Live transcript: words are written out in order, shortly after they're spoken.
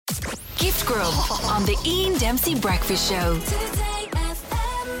Gift Grub on the Ian Dempsey Breakfast Show.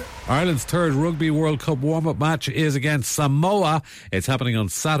 Ireland's third Rugby World Cup warm-up match is against Samoa. It's happening on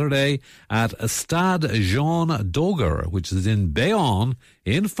Saturday at Stade Jean Doger, which is in Bayonne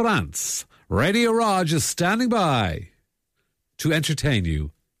in France. Radio ROG is standing by to entertain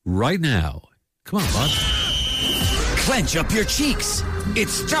you right now. Come on, Rog. Clench up your cheeks. It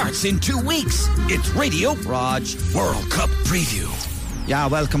starts in 2 weeks. It's Radio ROG World Cup Preview. Yeah,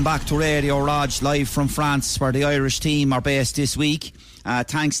 welcome back to Radio ROG, live from France, where the Irish team are based this week.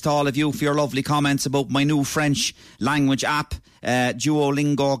 Thanks to all of you for your lovely comments about my new French language app,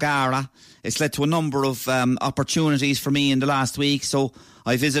 Duolingo Gara. It's led to a number of opportunities for me in the last week, so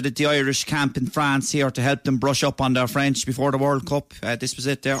I visited the Irish camp in France here to help them brush up on their French before the World Cup. This was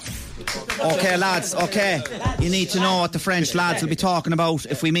it there. Okay, lads, okay. You need to know what the French lads will be talking about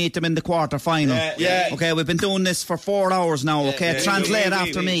if we meet them in the quarter-final. Yeah. Okay, we've been doing this for 4 hours now, okay? Translate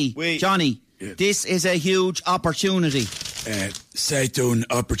after me. Johnny, this is a huge opportunity. C'est une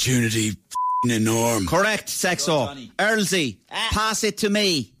opportunity enorme. Correct, Sexo. Earlsy, pass it to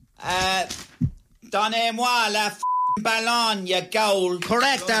me. Donnez-moi la ballon, you goal.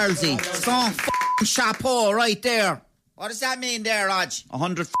 Correct, Earlsy. Son chapeau right there. What does that mean there, Rog?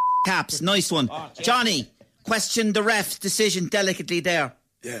 100 caps. Nice one. Johnny, question the ref's decision delicately there.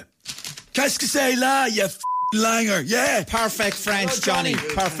 Yeah. Qu'est-ce que c'est là, you langer? Yeah. Perfect French, Johnny.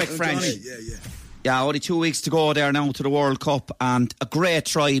 Perfect French. Yeah. Yeah, only 2 weeks to go there now to the World Cup, and a great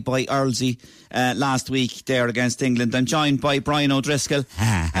try by Earlsy last week there against England. I'm joined by Brian O'Driscoll.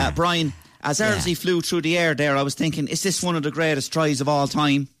 Brian, as Earlsy flew through the air there, I was thinking, is this one of the greatest tries of all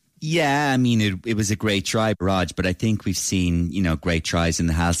time? Yeah, I mean, it was a great try, Rog, but I think we've seen, great tries in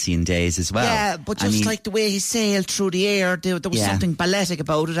the halcyon days as well. Yeah, but just like the way he sailed through the air, there was something balletic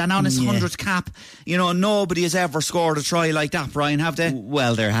about it, and on his 100th cap, nobody has ever scored a try like that, Brian, have they?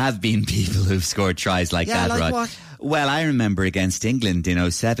 Well, there have been people who've scored tries like that, like Rog. What? Well, I remember against England in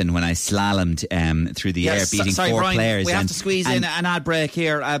 2007 when I slalomed through the air, beating four Brian, players. We have to squeeze in an ad break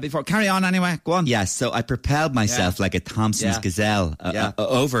here before. Carry on anyway. Go on. Yes, so I propelled myself like a Thompson's gazelle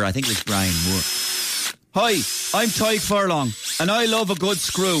over, I think it was Brian Moore. Hi, I'm Tyke Furlong, and I love a good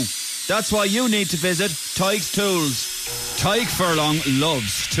screw. That's why you need to visit Tyke's Tools. Tyke Furlong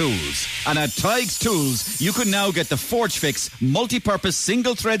loves tools. And at Tyke's Tools, you can now get the Forge Fix multi-purpose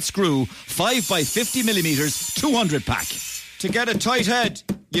single thread screw 5x50mm 200 pack. To get a tight head,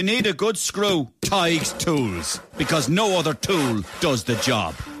 you need a good screw. Tyke's Tools, because no other tool does the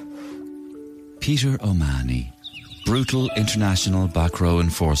job. Peter O'Mahony, brutal international back row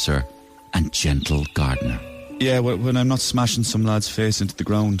enforcer and gentle gardener. Yeah, when I'm not smashing some lad's face into the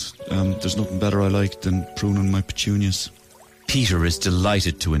ground, there's nothing better I like than pruning my petunias. Peter is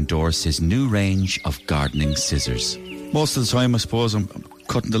delighted to endorse his new range of gardening scissors. Most of the time, I suppose, I'm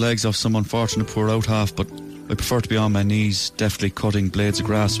cutting the legs off some unfortunate poor out half, but I prefer to be on my knees, deftly cutting blades of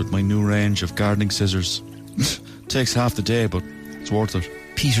grass with my new range of gardening scissors. Takes half the day, but it's worth it.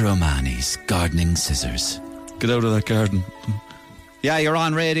 Peter O'Mahony's gardening scissors. Get out of that garden. Yeah, you're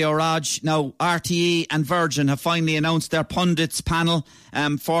on Radio ROG. Now, RTE and Virgin have finally announced their pundits panel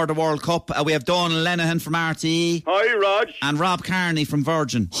for the World Cup. We have Donal Lenihan from RTE. Hi, Rog. And Rob Kearney from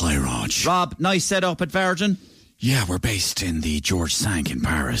Virgin. Hi, Rog. Rob, nice setup at Virgin. Yeah, we're based in the George Cinq in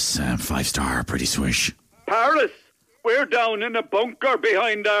Paris. 5-star, pretty swish. Paris? We're down in a bunker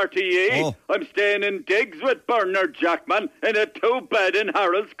behind RTE. Oh. I'm staying in digs with Bernard Jackman in a 2-bed in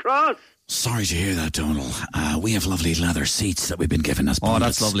Harold's Cross. Sorry to hear that, Donal. We have lovely leather seats that we've been given as pundits. Oh,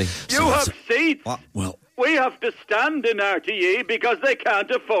 that's lovely. You have seats? What? Well, we have to stand in RTE because they can't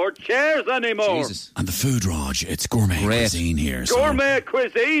afford chairs anymore. Jesus. and the food, Rog, it's gourmet cuisine here. Gourmet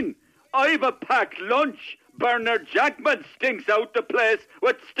cuisine? I've a packed lunch. Bernard Jackman stinks out the place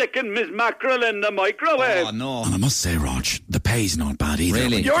with sticking his mackerel in the microwave. Oh, no. And I must say, Rog, the pay's not bad either.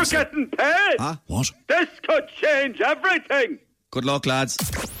 Really? You're getting paid. Huh? What? This could change everything. Good luck, lads.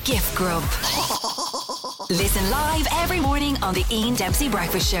 Gift Grub. Listen live every morning on the Ian Dempsey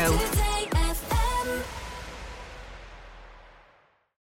Breakfast Show.